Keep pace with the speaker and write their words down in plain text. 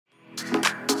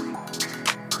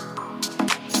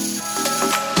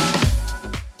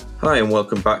Hi and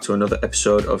welcome back to another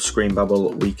episode of Screen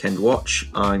Babble Weekend Watch.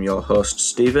 I'm your host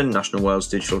Stephen, National Wales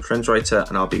digital trends writer,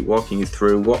 and I'll be walking you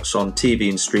through what's on TV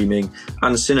and streaming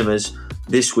and cinemas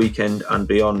this weekend and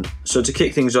beyond. So to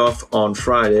kick things off, on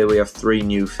Friday we have 3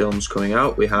 new films coming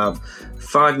out. We have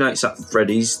Five Nights at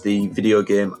Freddy's, the video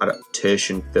game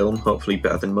adaptation film, hopefully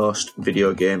better than most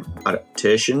video game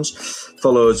adaptations.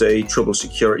 Follows a troubled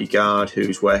security guard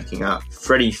who's working at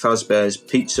Freddy Fazbear's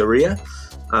Pizzeria,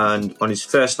 and on his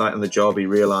first night on the job he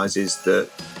realises that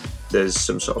there's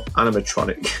some sort of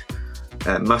animatronic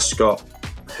mascot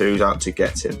who's out to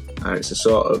get him, and it's a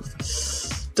sort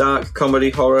of dark comedy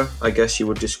horror, I guess you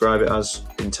would describe it as,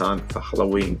 in time for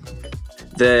Halloween.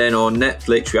 Then on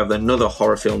Netflix we have another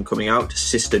horror film coming out,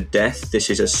 Sister Death. This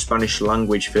is a Spanish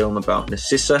language film about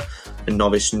Narcissa, a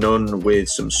novice nun with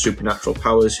some supernatural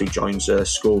powers who joins a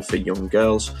school for young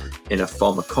girls in a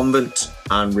former convent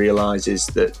and realises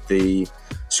that the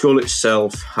school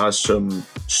itself has some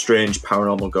strange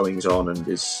paranormal goings on and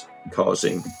is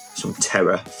causing some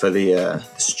terror for the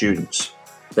students.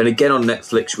 Then again on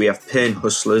Netflix we have Pain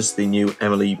Hustlers, the new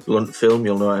Emily Blunt film.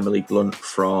 You'll know Emily Blunt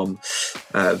from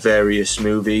various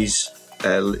movies,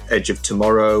 Edge of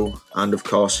Tomorrow, and of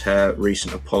course her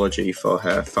recent apology for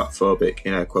her fatphobic,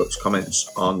 in air quotes, comments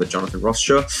on the Jonathan Ross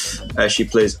show. She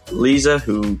plays Lisa,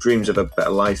 who dreams of a better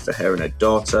life for her and her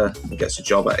daughter, and gets a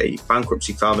job at a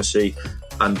bankruptcy pharmacy,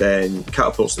 and then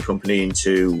catapults the company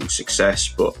into success,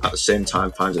 but at the same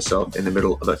time finds herself in the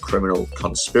middle of a criminal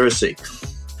conspiracy.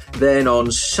 Then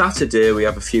on Saturday we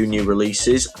have a few new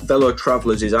releases. Fellow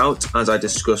Travellers is out, as I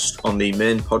discussed on the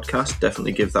main podcast.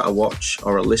 Definitely give that a watch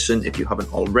or a listen if you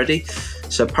haven't already.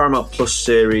 It's a Paramount Plus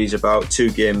series about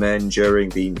 2 gay men during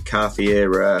the McCarthy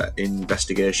era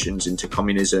investigations into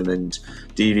communism and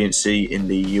deviancy in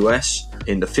the US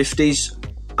in the 50s.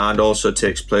 And also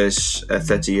takes place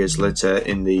 30 years later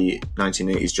in the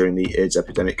 1980s during the AIDS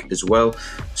epidemic as well.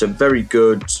 It's a very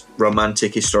good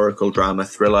romantic historical drama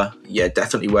thriller. Yeah,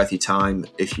 definitely worth your time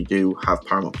if you do have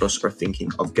Paramount Plus or are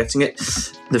thinking of getting it.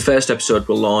 The first episode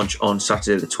will launch on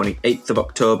Saturday the 28th of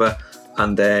October,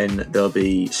 and then there'll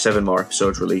be 7 more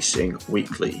episodes releasing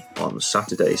weekly on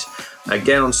Saturdays.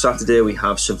 Again on Saturday we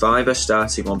have Survivor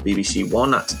starting on BBC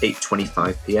One at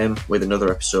 8:25pm with another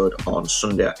episode on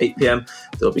Sunday at 8pm.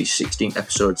 There'll be 16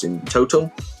 episodes in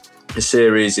total. The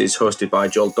series is hosted by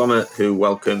Joel Dommett, who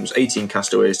welcomes 18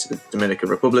 castaways to the Dominican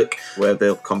Republic, where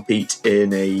they'll compete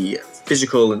in a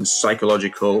physical and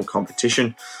psychological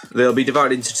competition. They'll be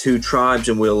divided into 2 tribes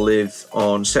and will live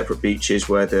on separate beaches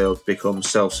where they'll become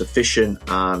self-sufficient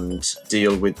and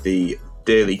deal with the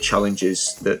daily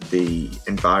challenges that the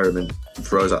environment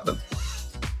throws at them.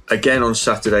 Again on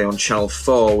Saturday on Channel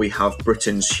 4 we have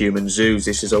Britain's Human Zoos.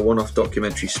 This is a one-off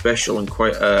documentary special and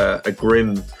quite a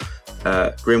grim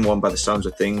one by the sounds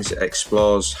of things. It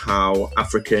explores how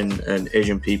African and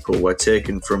Asian people were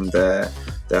taken from their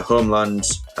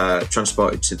homelands,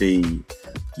 transported to the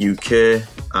UK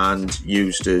and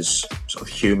used as sort of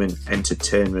human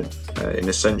entertainment in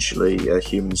essentially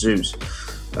human zoos.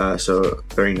 So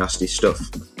very nasty stuff.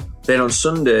 Then on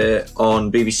Sunday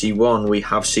on BBC One we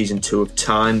have season 2 of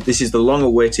Time. This is the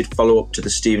long-awaited follow-up to the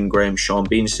Stephen Graham Sean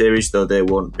Bean series, though they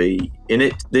won't be in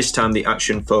it. This time the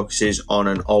action focuses on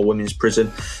an all-women's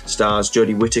prison. Stars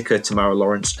Jodie Whittaker, Tamara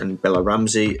Lawrence and Bella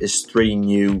Ramsey as 3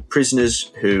 new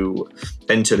prisoners who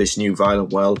enter this new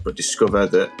violent world but discover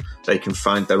that they can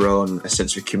find their own a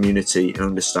sense of community and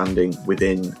understanding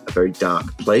within a very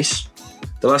dark place.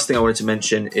 The last thing I wanted to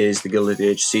mention is The Gilded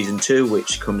Age Season 2,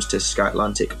 which comes to Sky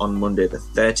Atlantic on Monday the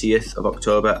 30th of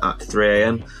October at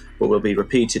 3am, but will be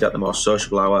repeated at the more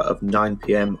sociable hour of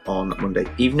 9pm on Monday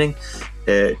evening.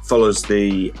 It follows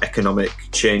the economic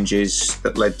changes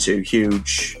that led to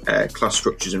huge class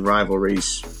structures and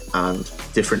rivalries and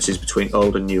differences between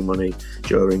old and new money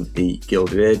during the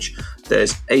Gilded Age.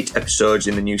 There's 8 episodes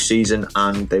in the new season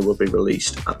and they will be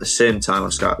released at the same time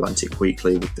on Sky Atlantic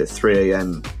weekly, with the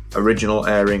 3am original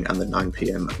airing and the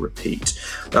 9pm repeat.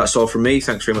 That's all from me.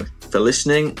 Thanks very much for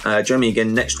listening. Join me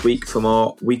again next week for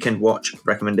more Weekend Watch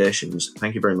recommendations.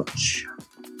 Thank you very much.